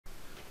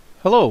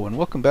Hello and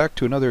welcome back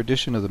to another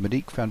edition of the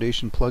Medeek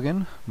Foundation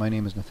plugin. My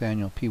name is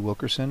Nathaniel P.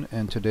 Wilkerson,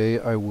 and today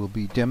I will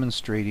be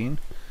demonstrating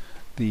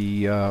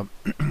the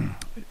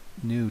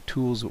new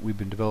tools that we've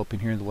been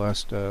developing here in the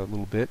last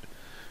little bit.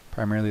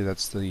 Primarily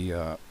that's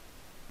the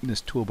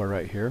this toolbar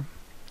right here,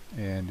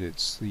 and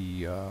it's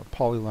the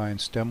Polyline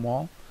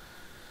Stemwall,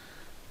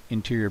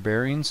 interior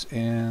bearings,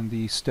 and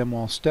the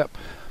Stemwall step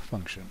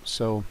function.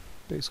 So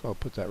basically I'll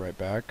put that right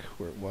back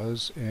where it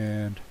was,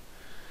 and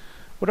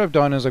what I've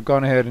done is I've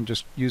gone ahead and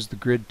just used the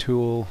grid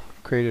tool,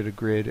 created a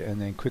grid, and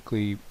then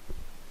quickly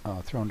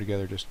thrown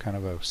together just kind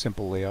of a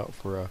simple layout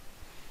for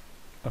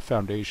a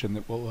foundation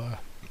that will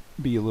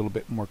be a little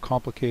bit more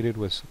complicated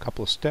with a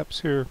couple of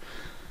steps here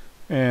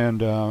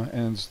and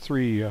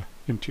three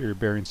interior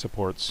bearing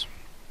supports,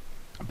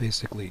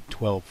 basically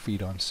 12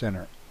 feet on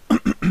center.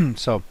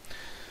 So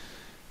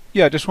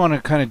yeah, I just want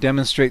to kind of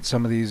demonstrate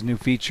some of these new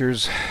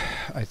features.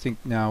 I think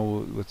now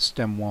with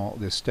Stemwall,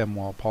 this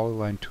Stemwall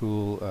Polyline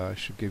tool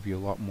should give you a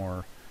lot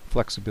more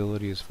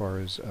flexibility as far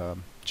as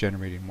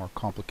generating more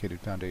complicated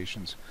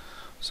foundations.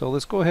 So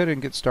let's go ahead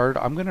and get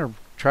started. I'm going to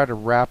try to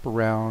wrap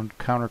around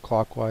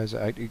counterclockwise.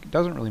 It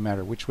doesn't really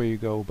matter which way you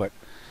go, but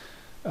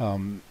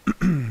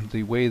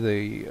the way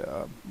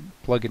the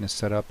plugin is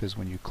set up is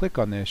when you click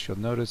on this, you'll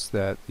notice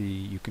that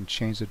you can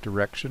change the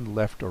direction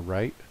left or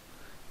right,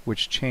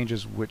 which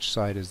changes which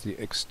side is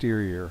the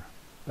exterior,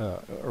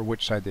 or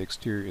which side the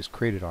exterior is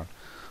created on.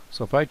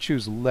 So if I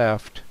choose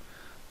left,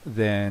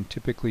 then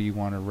typically you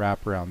want to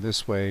wrap around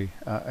this way,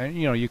 and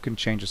you can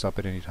change this up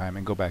at any time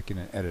and go back in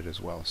and edit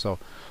as well. So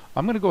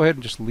I'm going to go ahead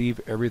and just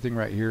leave everything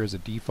right here as a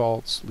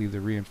defaults, leave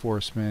the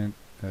reinforcement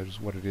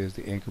as what it is,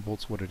 the anchor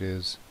bolts what it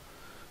is.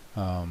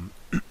 Yeah,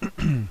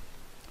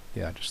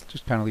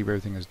 just kind of leave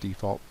everything as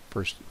default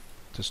first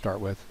to start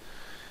with.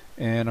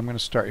 And I'm going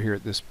to start here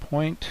at this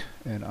point,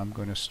 and I'm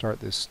going to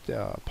start this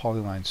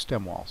Polyline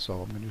Stemwall.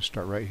 So I'm going to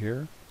start right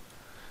here,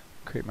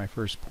 create my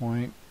first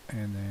point,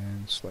 and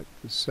then select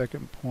the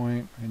second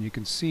point. And you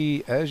can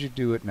see as you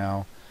do it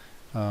now,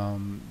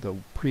 the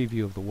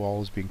preview of the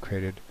wall is being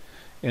created.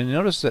 And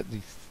notice that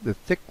the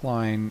thick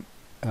line,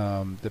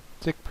 the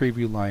thick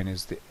preview line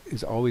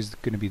is always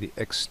going to be the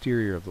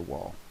exterior of the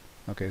wall.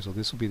 Okay, so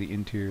this will be the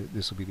interior,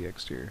 this will be the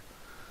exterior.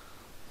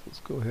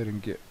 Let's go ahead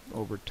and get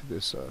over to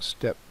this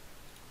step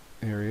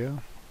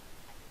area,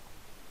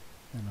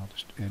 and I'll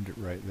just end it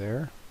right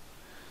there.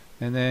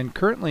 And then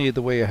currently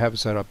the way I have it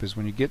set up is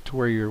when you get to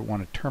where you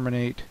want to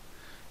terminate,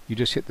 you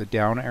just hit the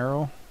down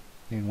arrow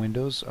in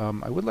Windows.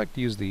 I would like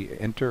to use the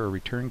enter or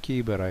return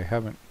key, but I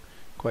haven't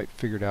quite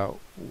figured out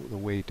the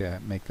way to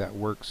make that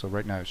work, so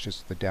right now it's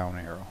just the down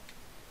arrow.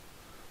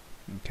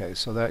 Okay,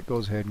 so that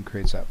goes ahead and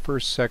creates that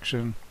first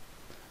section.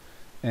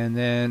 And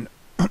then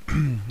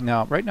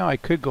now right now I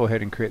could go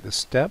ahead and create the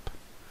steps,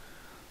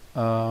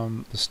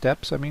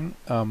 I mean.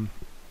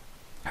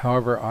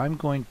 However, I'm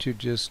going to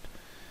just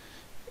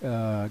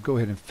go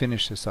ahead and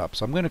finish this up.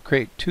 So I'm going to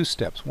create two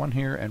steps, one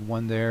here and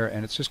one there,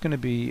 and it's just going to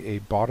be a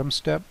bottom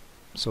step.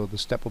 So the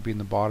step will be in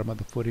the bottom of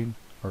the footing,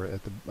 or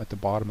at the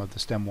bottom of the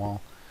stem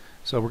wall.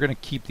 So we're going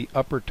to keep the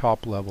upper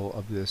top level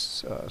of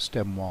this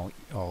stem wall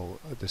all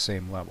at the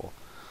same level.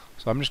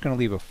 So I'm just going to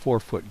leave a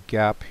 4-foot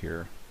gap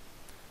here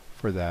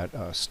for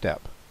that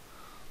step.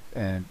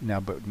 And now,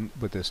 but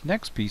with this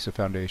next piece of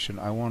foundation,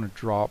 I want to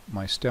drop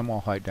my stem wall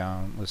height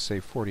down, let's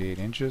say 48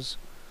 inches.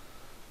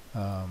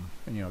 And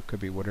it could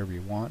be whatever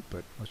you want,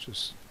 but let's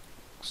just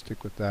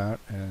stick with that.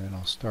 And then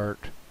I'll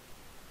start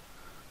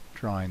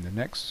drawing the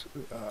next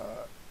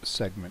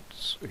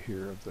segments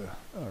here of the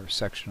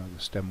section of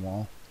the stem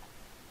wall.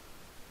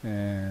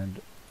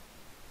 And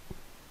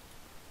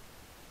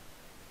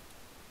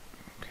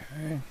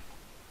okay,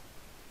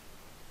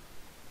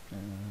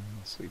 and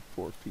let's see,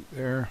 4 feet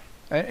there.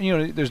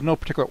 And there's no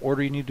particular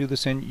order you need to do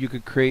this in. You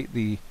could create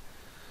the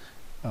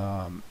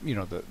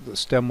the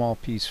stem wall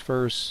piece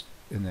first,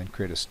 and then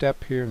create a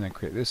step here, and then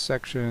create this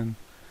section,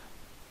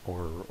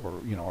 or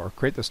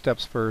create the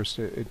steps first.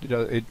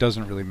 It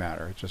doesn't really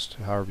matter. It's just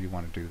however you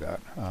want to do that.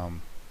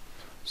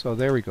 So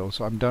there we go.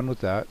 So I'm done with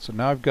that. So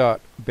now I've got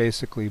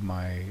basically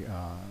my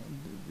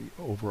the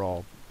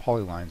overall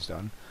polylines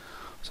done.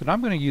 So now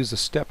I'm going to use the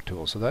step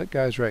tool. So that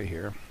guy's right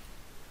here,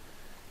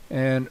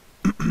 and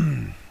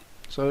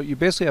so you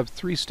basically have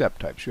three step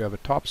types. You have a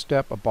top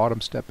step, a bottom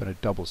step, and a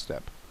double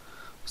step.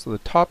 So the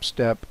top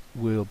step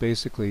will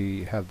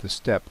basically have the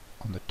step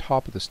on the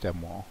top of the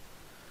stem wall,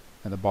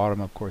 and the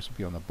bottom, of course, will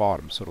be on the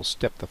bottom. So it'll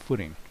step the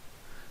footing,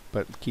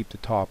 but keep the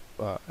top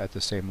at the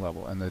same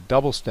level. And the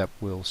double step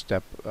will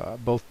step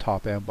both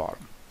top and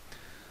bottom.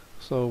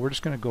 So we're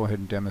just going to go ahead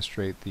and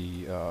demonstrate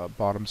the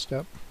bottom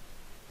step.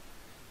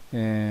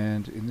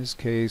 And in this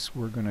case,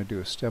 we're going to do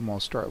a stem wall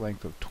start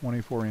length of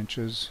 24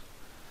 inches.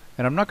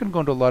 And I'm not going to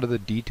go into a lot of the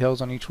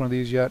details on each one of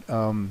these yet.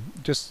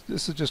 This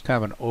is just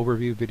kind of an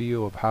overview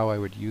video of how I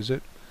would use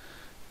it.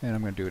 And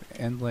I'm going to do an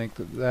end length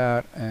of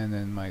that, and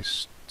then my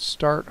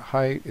start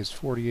height is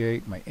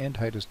 48, my end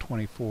height is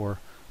 24.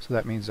 So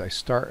that means I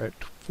start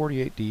at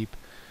 48 deep,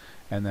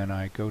 and then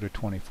I go to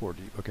 24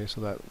 deep. Okay,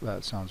 so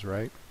that sounds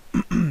right.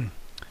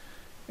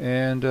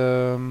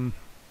 And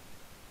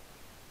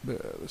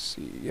let's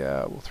see,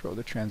 yeah, we'll throw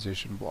the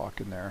transition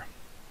block in there.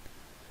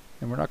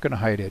 And we're not going to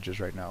hide edges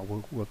right now.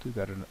 We'll do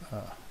that in,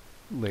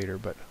 later.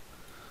 But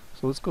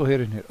so let's go ahead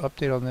and hit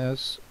update on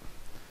this.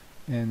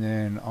 And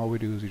then all we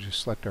do is we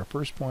just select our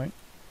first point.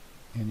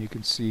 And you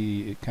can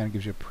see it kind of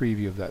gives you a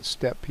preview of that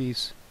step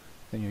piece.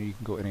 Then you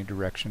can go any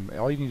direction.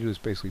 All you need to do is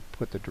basically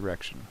put the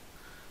direction.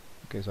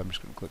 Okay, so I'm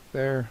just going to click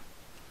there.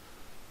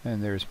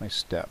 And there's my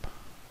step.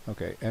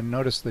 Okay, and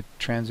notice the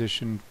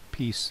transition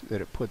piece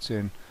that it puts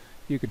in.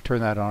 You can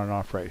turn that on and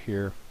off right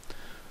here.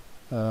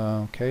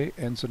 Okay,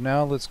 and so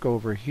now let's go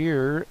over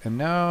here, and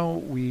now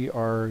we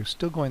are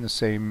still going the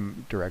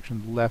same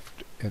direction,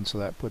 left, and so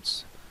that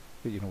puts,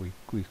 you know,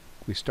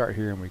 we start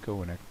here and we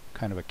go in a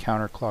kind of a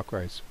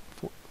counterclockwise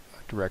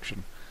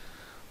direction.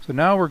 So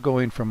now we're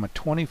going from a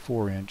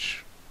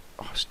 24-inch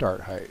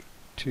start height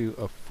to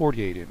a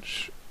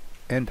 48-inch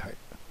end height.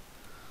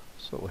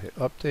 So we'll hit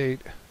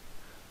update,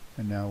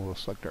 and now we'll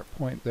select our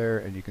point there,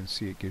 and you can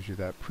see it gives you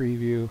that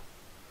preview.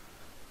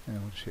 And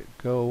we'll just hit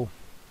go.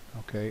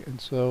 Okay, and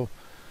so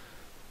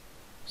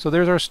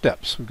there's our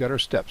steps. We've got our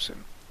steps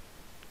in.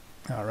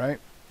 All right,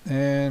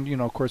 and you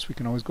know, of course, we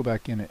can always go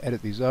back in and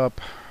edit these up.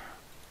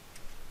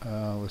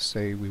 Let's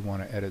say we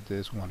want to edit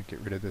this. We want to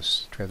get rid of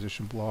this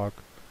transition block.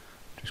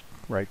 Just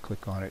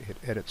right-click on it, hit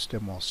Edit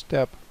Stemwall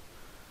Step,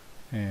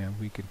 and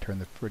we can turn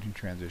the footing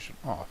transition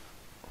off.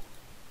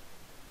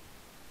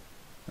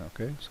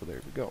 Okay, so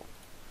there we go.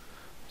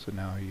 So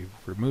now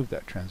you've removed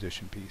that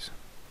transition piece.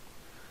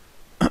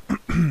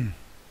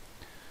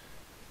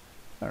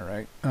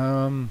 Alright,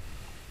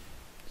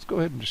 let's go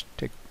ahead and just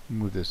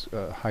move this,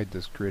 hide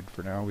this grid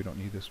for now. We don't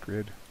need this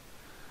grid.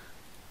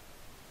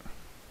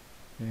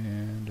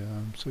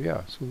 And so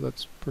yeah, so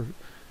that's,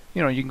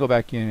 you know, you can go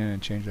back in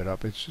and change that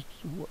up. It's just,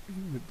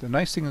 the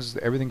nice thing is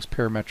that everything's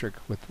parametric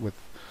with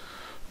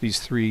these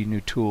three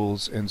new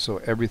tools, and so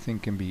everything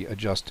can be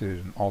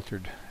adjusted and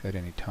altered at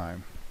any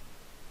time.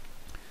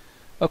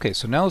 Okay,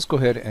 so now let's go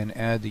ahead and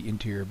add the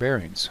interior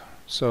bearings.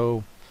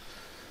 So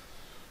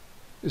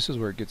this is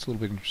where it gets a little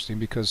bit interesting,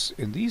 because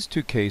in these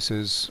two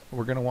cases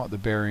we're going to want the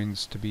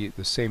bearings to be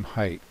the same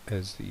height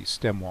as the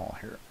stem wall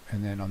here,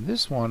 and then on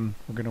this one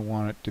we're going to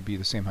want it to be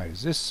the same height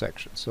as this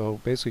section.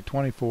 So basically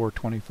 24,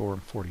 24,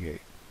 and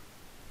 48.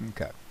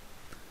 Okay,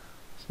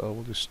 so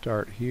we'll just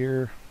start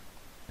here,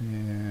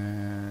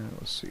 and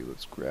let's see,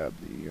 let's grab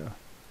the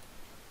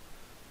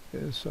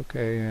this.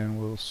 Okay, and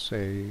we'll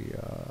say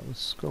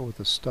let's go with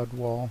the stud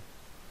wall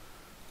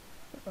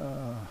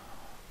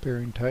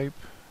bearing type.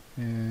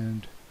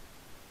 And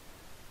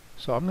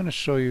so I'm going to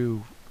show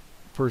you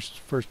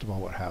first of all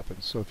what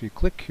happens. So if you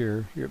click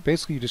here,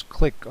 basically you just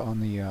click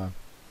on the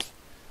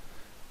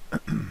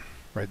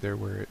right there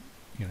where it,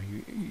 you know,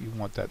 you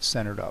want that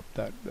centered up,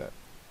 that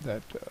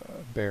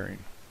bearing,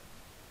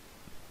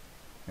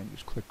 and you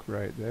just click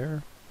right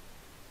there.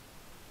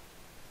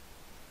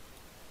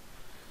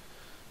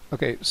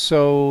 Okay,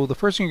 so the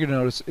first thing you're going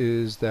to notice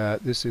is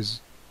that this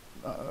is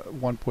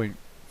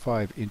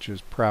 1.5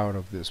 inches proud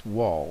of this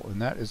wall,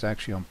 and that is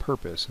actually on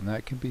purpose, and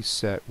that can be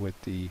set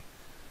with the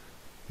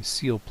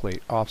seal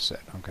plate offset.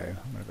 Okay,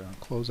 I'm going to go and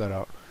close that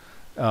out.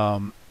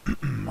 I'm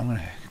going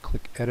to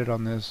click edit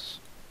on this,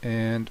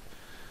 and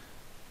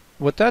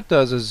what that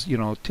does is, you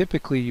know,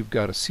 typically you've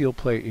got a seal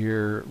plate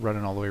here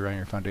running all the way around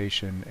your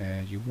foundation,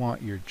 and you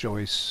want your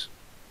joists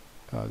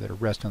that are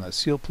rest on that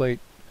seal plate,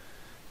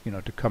 you know,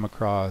 to come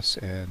across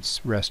and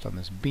rest on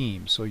this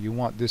beam. So you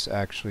want this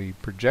actually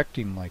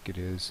projecting like it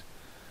is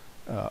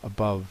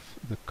above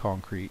the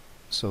concrete,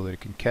 so that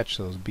it can catch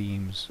those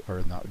beams,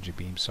 or not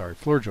beams, sorry,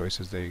 floor joists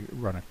as they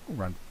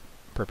run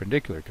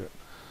perpendicular to it.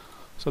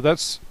 So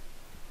that's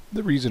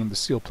the reason of the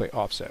seal plate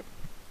offset.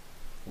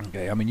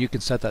 Okay, I mean, you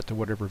can set that to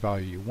whatever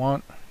value you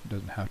want. It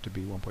doesn't have to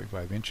be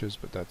 1.5 inches,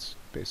 but that's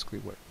basically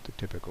what the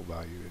typical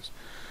value is.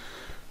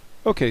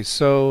 Okay,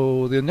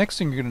 so the next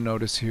thing you're going to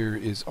notice here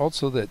is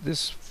also that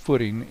this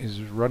footing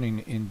is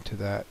running into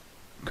that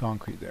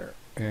concrete there,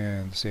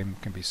 and the same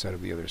can be said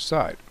of the other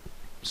side.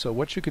 So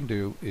what you can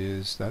do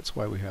is, that's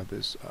why we have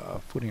this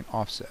footing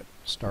offset,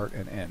 start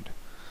and end.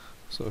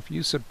 So if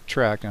you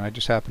subtract, and I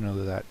just happen to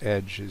know that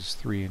edge is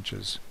 3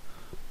 inches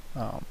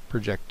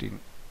projecting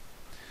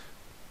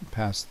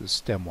past the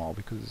stem wall,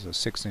 because it's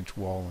a 6-inch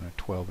wall and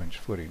a 12-inch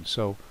footing.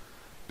 So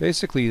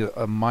basically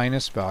a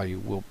minus value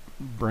will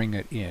bring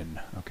it in.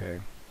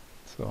 Okay,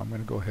 so I'm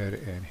going to go ahead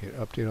and hit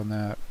update on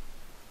that,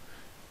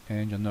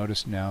 and you'll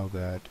notice now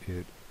that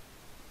it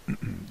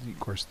of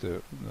course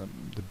the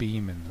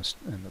beam and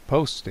the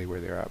posts stay where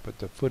they're at, but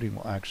the footing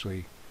will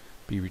actually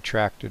be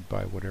retracted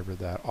by whatever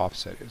that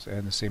offset is,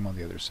 and the same on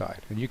the other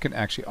side. And you can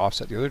actually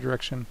offset the other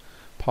direction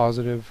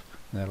positive,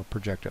 and that'll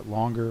project it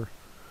longer,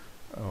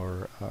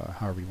 or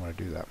however you want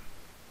to do that.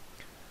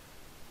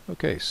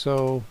 Okay,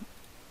 so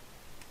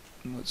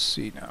let's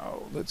see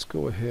now. Let's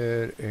go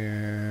ahead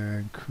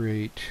and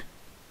create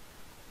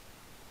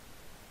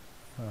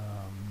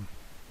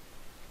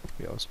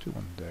yeah, let's do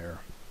one there,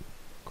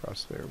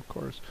 across there, of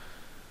course.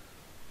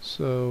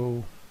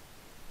 So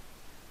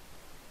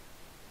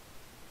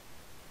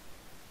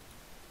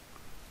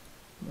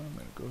I'm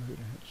going to go ahead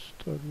and hit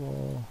stud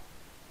wall,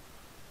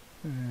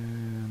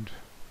 and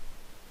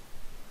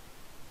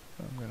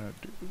I'm going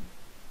to do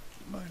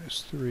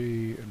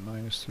 -3 and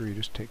 -3,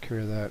 just take care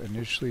of that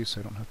initially so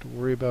I don't have to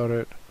worry about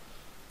it.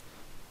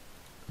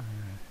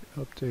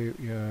 Update,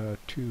 yeah,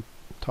 2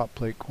 top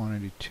plate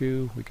quantity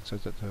 2. We can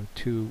set that to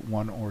 2,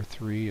 1, or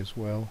 3 as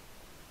well.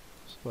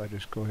 So I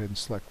just go ahead and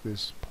select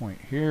this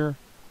point here,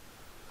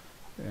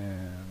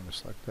 and I'm going to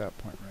select that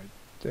point right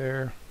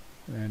there.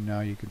 And now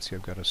you can see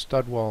I've got a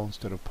stud wall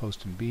instead of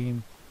post and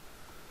beam.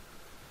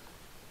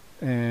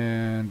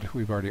 And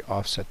we've already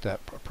offset that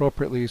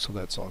appropriately, so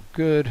that's all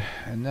good.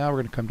 And now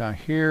we're going to come down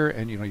here,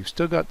 and you've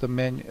still got the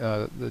menu,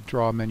 the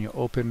draw menu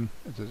open.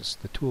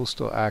 The tool's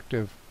still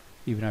active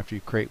even after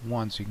you create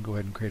one, so you can go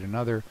ahead and create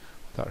another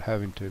without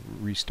having to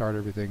restart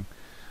everything.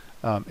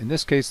 In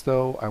this case,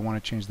 though, I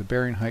want to change the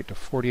bearing height to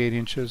 48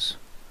 inches.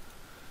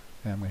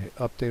 And I'm going to hit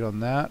update on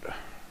that,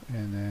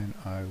 and then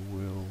I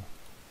will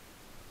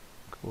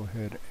go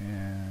ahead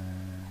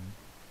and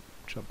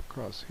jump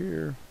across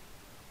here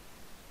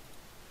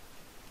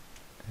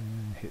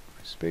and hit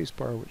my space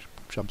bar, which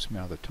jumps me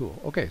out of the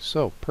tool. Okay,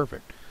 so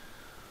perfect.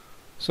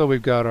 So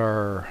we've got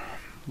our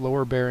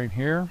lower bearing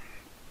here,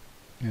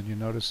 and you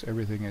notice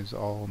everything is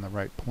all in the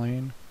right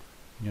plane.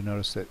 You'll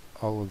notice that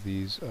all of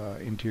these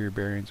interior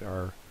bearings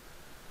are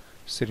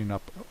sitting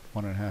up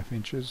 1.5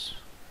 inches,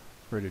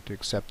 ready to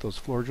accept those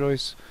floor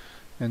joists.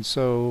 And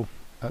so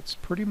that's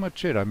pretty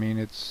much it. I mean,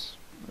 it's,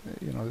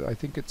 I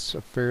think it's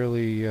a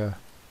fairly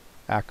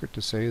accurate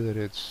to say that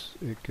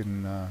it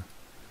can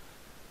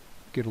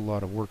get a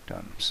lot of work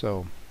done.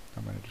 So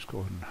I'm going to just go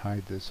ahead and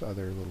hide this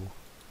other little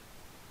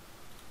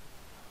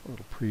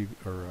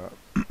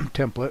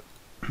template.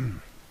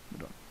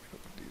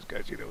 These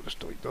guys, just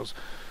delete those.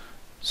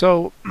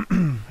 So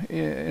in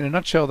a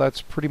nutshell,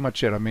 that's pretty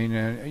much it. I mean,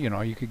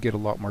 you could get a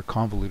lot more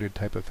convoluted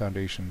type of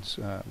foundations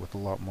with a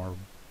lot more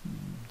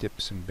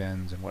dips and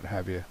bends and what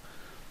have you.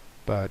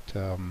 But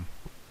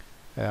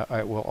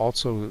I will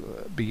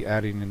also be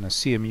adding in a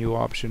CMU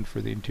option for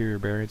the interior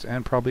bearings,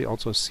 and probably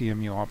also a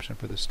CMU option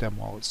for the stem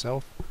wall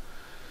itself.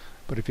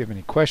 But if you have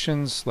any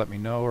questions, let me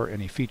know, or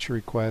any feature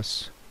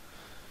requests.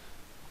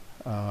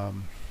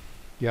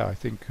 Yeah, I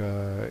think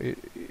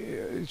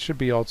it should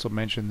be also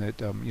mentioned that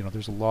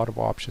there's a lot of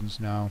options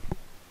now.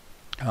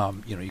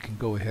 You can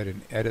go ahead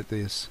and edit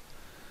this.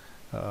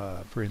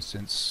 For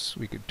instance,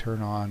 we could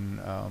turn on,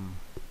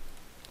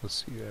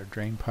 let's see, our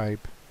drain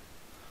pipe.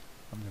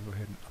 I'm going to go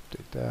ahead and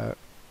update that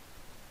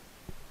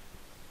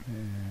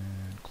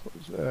and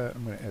close that.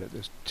 I'm going to edit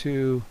this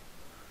too,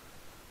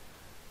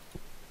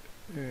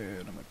 and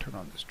I'm going to turn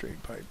on this drain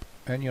pipe.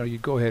 And you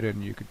go ahead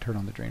and you could turn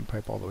on the drain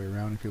pipe all the way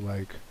around if you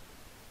like.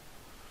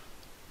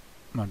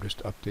 I'm just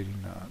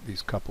updating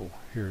these couple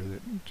here,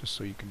 just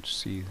so you can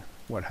see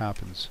what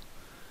happens.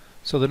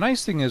 So the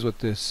nice thing is with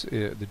this,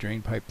 the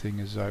drain pipe thing,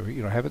 is I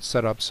have it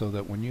set up so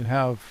that when you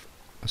have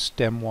a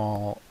stem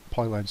wall,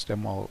 polyline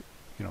stem wall,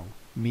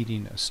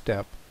 meeting a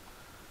step,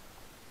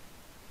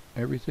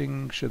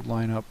 everything should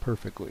line up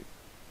perfectly,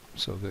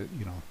 so that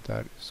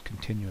that is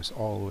continuous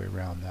all the way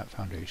around that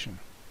foundation.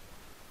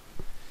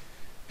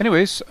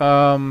 Anyways,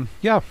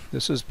 yeah,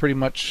 this is pretty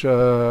much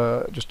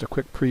just a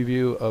quick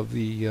preview of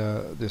the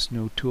this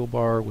new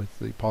toolbar with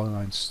the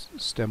Polyline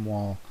stem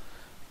wall,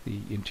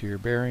 the interior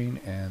bearing,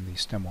 and the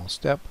stem wall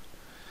step.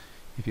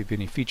 If you have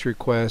any feature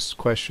requests,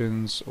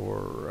 questions,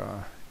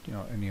 or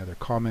any other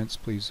comments,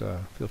 please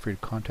feel free to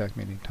contact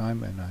me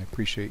anytime, and I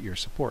appreciate your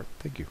support.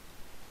 Thank you.